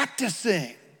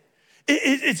practicing.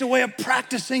 It's a way of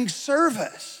practicing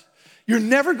service. You're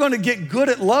never going to get good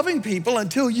at loving people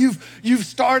until you've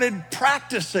started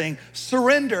practicing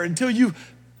surrender, until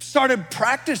you've started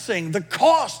practicing the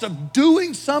cost of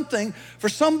doing something for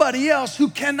somebody else who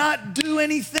cannot do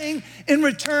anything in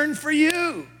return for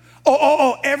you.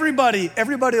 Everybody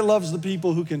loves the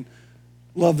people who can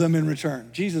love them in return.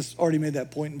 Jesus already made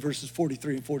that point in verses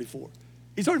 43 and 44.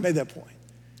 He's already made that point.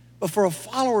 But for a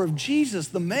follower of Jesus,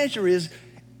 the measure is,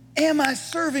 am I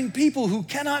serving people who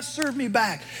cannot serve me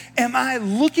back? Am I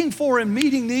looking for and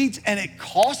meeting needs and it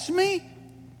costs me?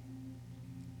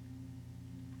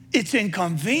 It's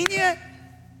inconvenient.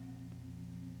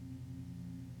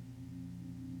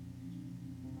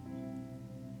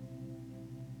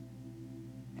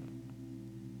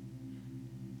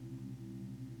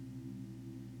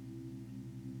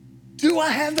 Do I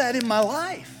have that in my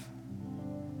life?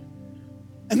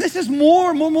 And this is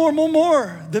more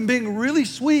than being really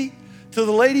sweet to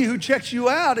the lady who checks you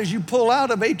out as you pull out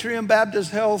of Atrium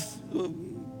Baptist Health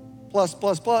plus.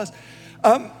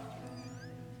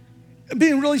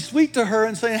 Being really sweet to her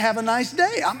and saying, have a nice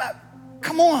day.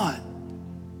 Come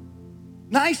on.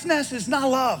 Niceness is not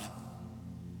love.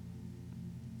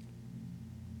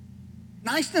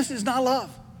 Niceness is not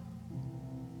love.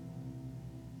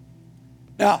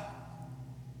 Now,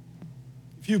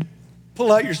 if you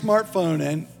pull out your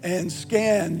smartphone and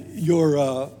scan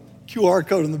your QR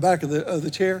code in the back of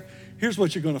the chair, here's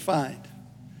what you're going to find.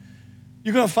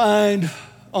 You're going to find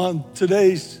on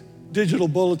today's digital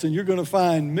bulletin, you're going to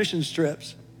find mission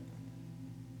trips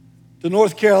to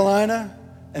North Carolina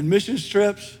and mission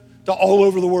trips to all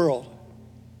over the world.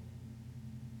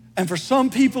 And for some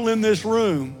people in this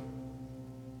room,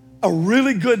 a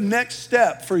really good next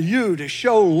step for you to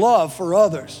show love for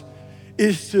others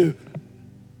is to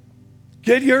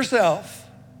get yourself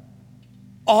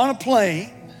on a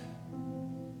plane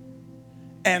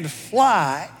and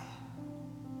fly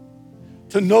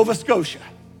to Nova Scotia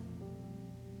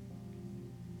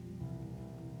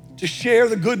to share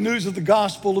the good news of the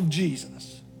gospel of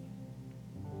Jesus.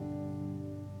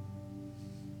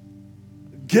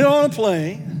 Get on a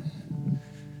plane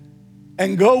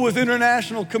and go with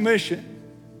International Commission.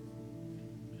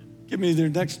 Give me their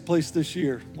next place this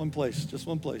year. One place, just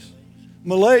one place.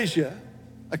 Malaysia.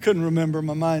 I couldn't remember.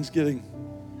 My mind's getting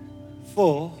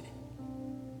full,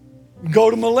 go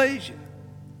to Malaysia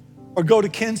or go to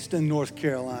Kinston, North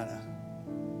Carolina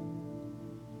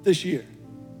this year.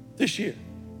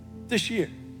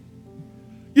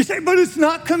 You say, but it's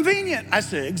not convenient. I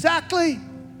say, exactly.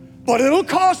 But it'll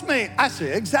cost me. I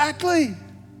say, exactly.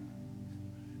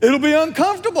 It'll be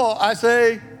uncomfortable. I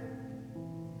say,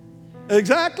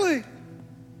 exactly.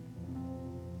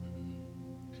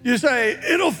 You say,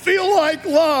 it'll feel like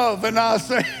love. And I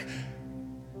say,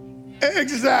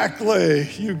 exactly.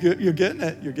 You're getting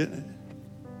it. You're getting it.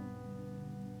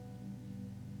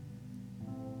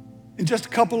 In just a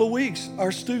couple of weeks,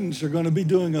 our students are going to be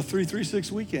doing a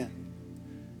 336 weekend.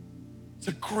 It's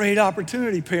a great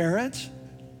opportunity, parents,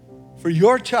 for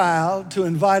your child to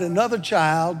invite another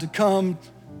child to come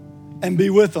and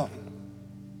be with them.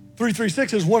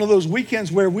 336 is one of those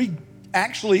weekends where we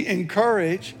actually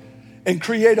encourage and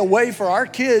create a way for our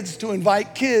kids to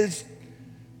invite kids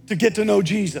to get to know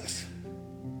Jesus.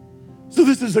 So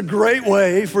this is a great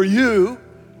way for you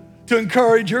to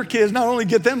encourage your kids, not only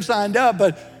get them signed up,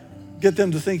 but get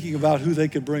them to thinking about who they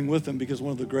could bring with them, because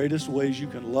one of the greatest ways you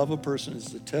can love a person is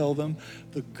to tell them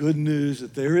the good news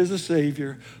that there is a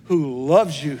Savior who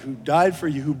loves you, who died for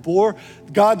you, who bore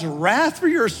God's wrath for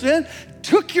your sin,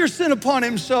 took your sin upon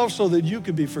himself so that you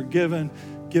could be forgiven,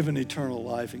 given eternal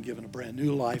life, and given a brand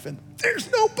new life. And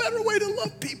there's no better way to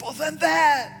love people than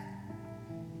that.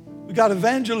 We got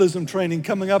evangelism training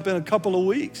coming up in a couple of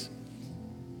weeks.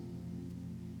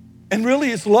 And really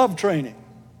it's love training.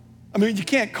 I mean, you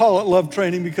can't call it love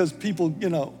training because people,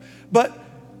 but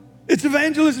it's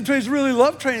evangelism training. It's really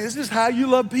love training. This is how you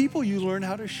love people. You learn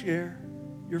how to share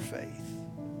your faith.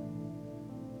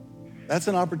 That's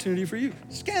an opportunity for you.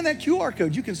 Scan that QR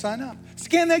code. You can sign up.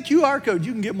 Scan that QR code.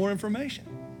 You can get more information.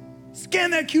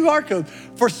 Scan that QR code.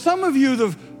 For some of you,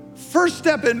 the first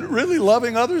step in really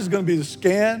loving others is going to be to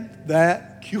scan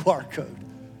that QR code.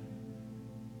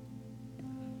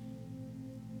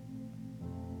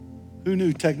 Who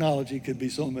knew technology could be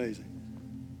so amazing?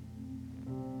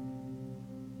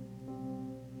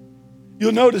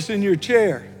 You'll notice in your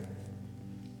chair,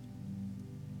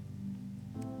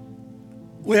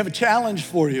 we have a challenge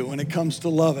for you when it comes to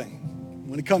loving,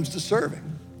 when it comes to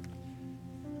serving.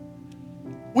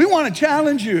 We want to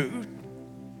challenge you,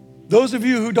 those of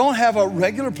you who don't have a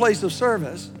regular place of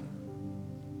service,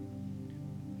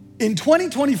 in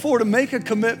 2024 to make a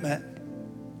commitment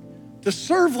to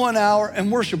serve 1 hour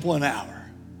and worship 1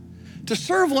 hour. To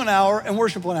serve 1 hour and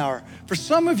worship 1 hour. For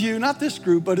some of you, not this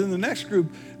group, but in the next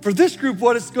group, for this group,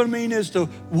 what it's going to mean is to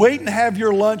wait and have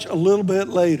your lunch a little bit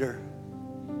later.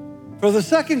 For the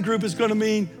second group, it's going to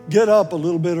mean get up a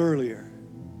little bit earlier.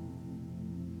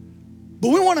 But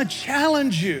we want to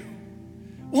challenge you.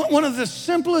 One of the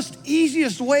simplest,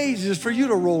 easiest ways is for you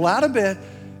to roll out of bed,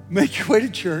 make your way to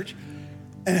church,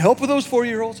 and help with those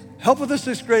 4-year-olds, help with the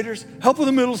 6th graders, help with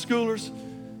the middle schoolers,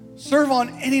 serve on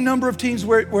any number of teams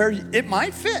where it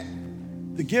might fit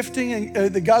the gifting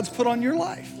that God's put on your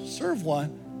life. Serve one,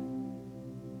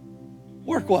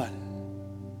 work one,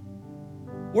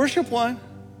 worship one,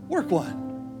 work one.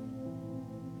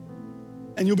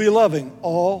 And you'll be loving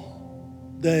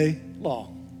all day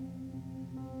long.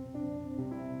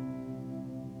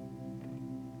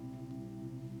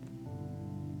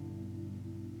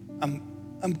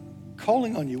 I'm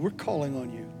calling on you, we're calling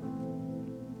on you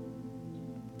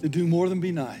to do more than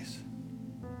be nice,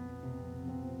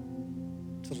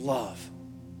 to love.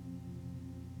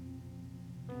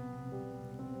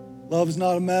 Love is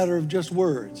not a matter of just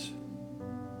words,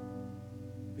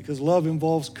 because love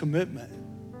involves commitment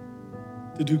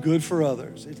to do good for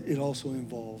others. It also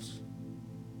involves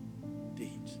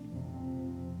deeds.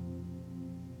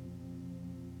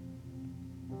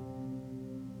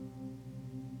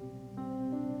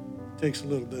 It takes a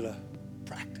little bit of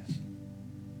practice.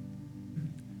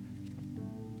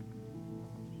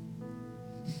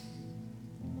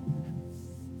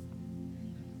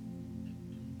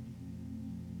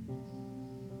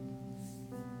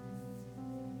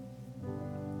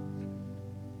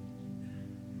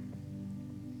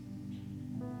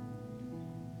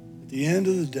 At the end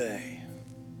of the day,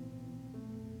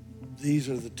 these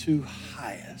are the two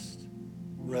highest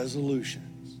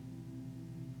resolutions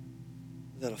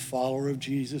that a follower of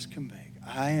Jesus can make.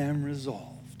 I am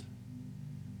resolved.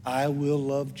 I will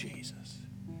love Jesus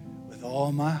with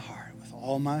all my heart, with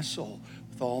all my soul,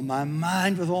 with all my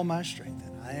mind, with all my strength.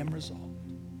 And I am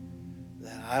resolved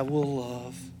that I will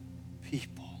love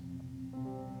people.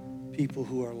 People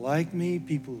who are like me,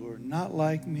 people who are not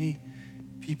like me,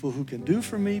 people who can do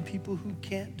for me, people who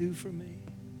can't do for me.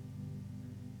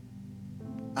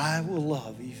 I will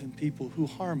love even people who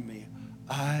harm me.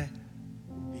 I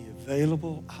will be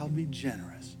available. I'll be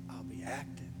generous. I'll be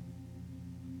active.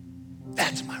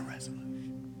 That's my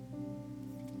resolution.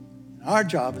 And our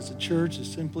job as a church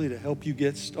is simply to help you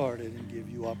get started and give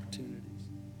you opportunities.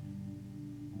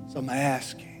 So I'm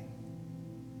asking,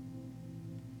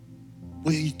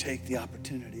 will you take the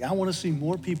opportunity? I want to see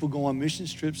more people go on mission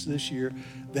trips this year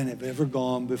than have ever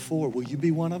gone before. Will you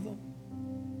be one of them?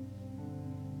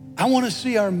 I want to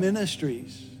see our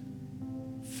ministries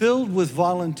filled with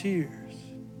volunteers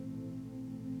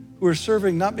who are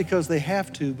serving not because they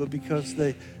have to, but because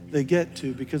they get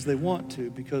to, because they want to,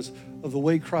 because of the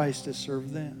way Christ has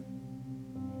served them.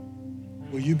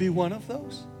 Will you be one of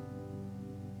those?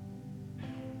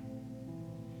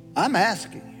 I'm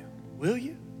asking you, will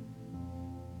you?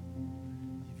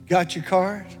 You've got your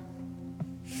card,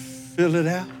 fill it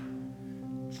out,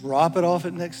 drop it off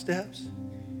at Next Steps.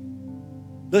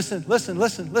 Listen.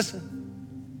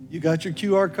 You got your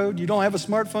QR code? You don't have a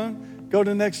smartphone? Go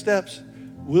to Next Steps.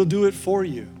 We'll do it for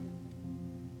you.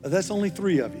 That's only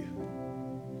 3 of you.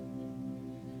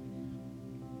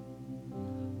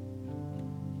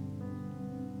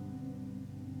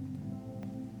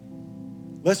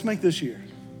 Let's make this year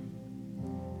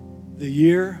the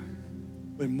year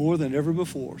when more than ever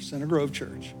before, Center Grove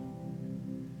Church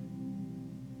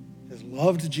has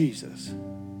loved Jesus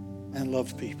and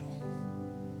loved people.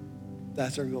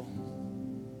 That's our goal.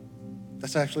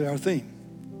 That's actually our theme.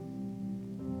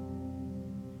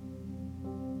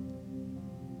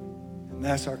 And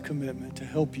that's our commitment to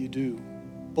help you do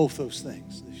both those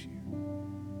things this year.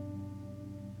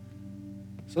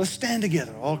 So let's stand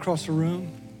together all across the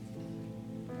room.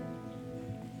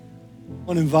 I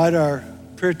want to invite our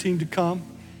prayer team to come.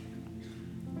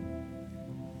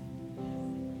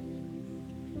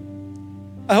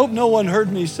 I hope no one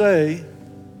heard me say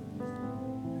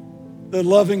that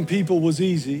loving people was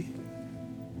easy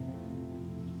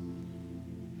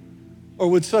or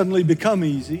would suddenly become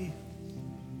easy.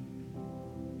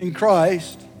 In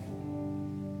Christ,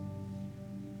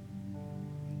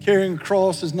 carrying a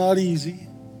cross is not easy,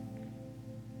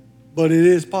 but it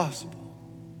is possible.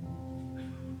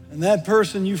 And that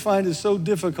person you find is so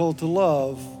difficult to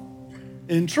love,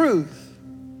 in truth,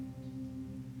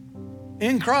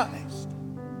 in Christ,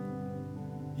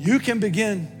 you can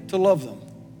begin to love them,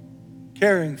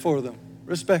 caring for them,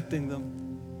 respecting them.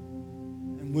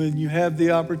 And when you have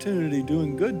the opportunity,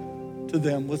 doing good to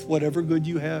them with whatever good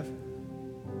you have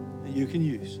that you can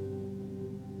use.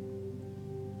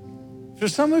 For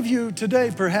some of you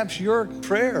today, perhaps your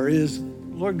prayer is,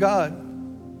 Lord God,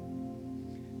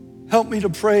 help me to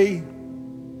pray,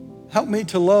 help me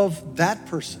to love that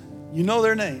person. You know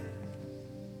their name.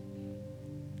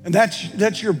 And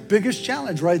that's your biggest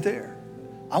challenge right there.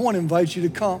 I want to invite you to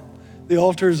come. The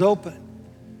altar is open.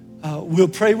 We'll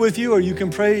pray with you, or you can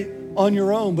pray on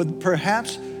your own, but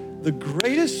perhaps the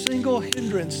greatest single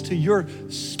hindrance to your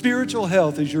spiritual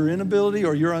health is your inability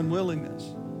or your unwillingness.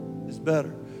 It's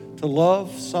better to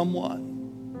love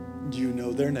someone. Do you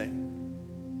know their name?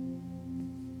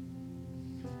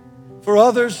 For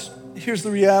others, here's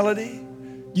the reality.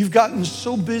 You've gotten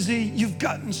so busy, you've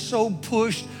gotten so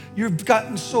pushed, you've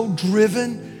gotten so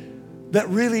driven that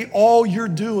really all you're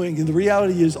doing, and the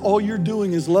reality is all you're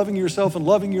doing is loving yourself and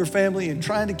loving your family and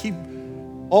trying to keep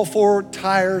all 4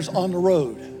 tires on the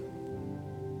road.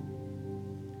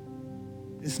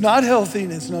 It's not healthy,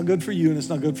 and it's not good for you, and it's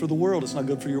not good for the world. It's not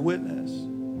good for your witness.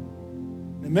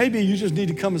 And maybe you just need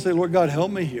to come and say, Lord God,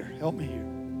 help me here. Help me here.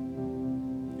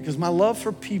 Because my love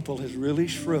for people has really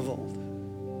shriveled.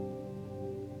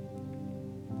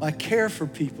 My care for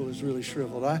people is really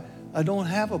shriveled. I don't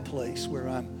have a place where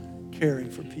I'm caring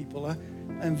for people. I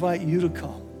invite you to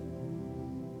come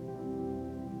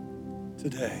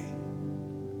today.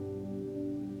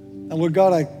 And Lord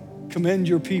God, I commend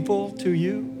your people to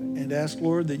you and ask,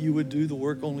 Lord, that you would do the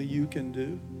work only you can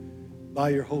do by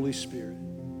your Holy Spirit.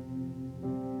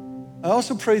 I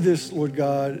also pray this, Lord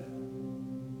God,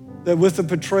 that with the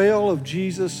portrayal of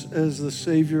Jesus as the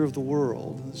Savior of the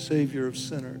world, the Savior of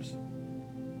sinners,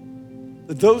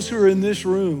 that those who are in this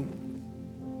room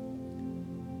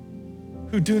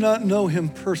who do not know him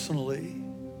personally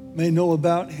may know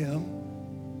about him,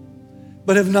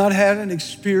 but have not had an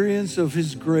experience of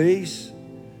his grace,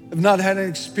 have not had an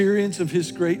experience of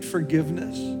his great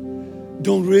forgiveness,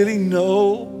 don't really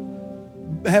know,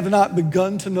 have not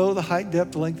begun to know the height,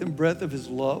 depth, length, and breadth of his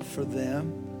love for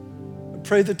them. I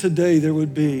pray that today there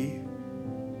would be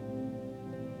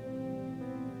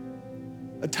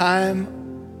a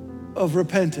time of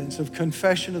repentance, of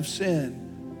confession of sin,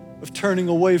 of turning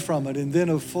away from it, and then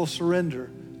of full surrender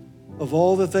of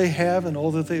all that they have and all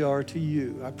that they are to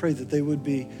you. I pray that they would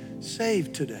be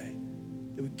saved today,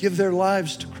 that would give their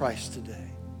lives to Christ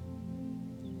today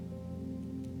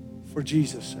for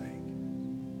Jesus' sake.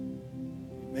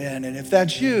 Amen. And if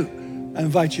that's you, I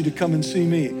invite you to come and see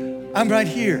me. I'm right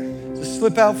here to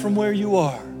slip out from where you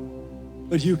are,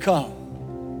 but you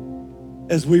come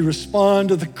as we respond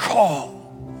to the call.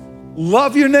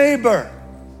 Love your neighbor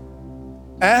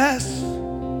as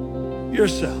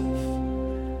yourself.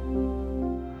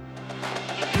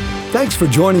 Thanks for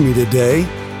joining me today.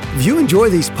 If you enjoy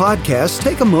these podcasts,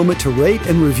 take a moment to rate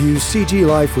and review CG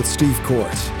Life with Steve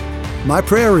Courts. My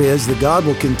prayer is that God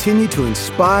will continue to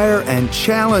inspire and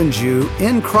challenge you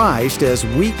in Christ as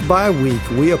week by week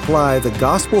we apply the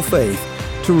gospel faith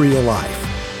to real life.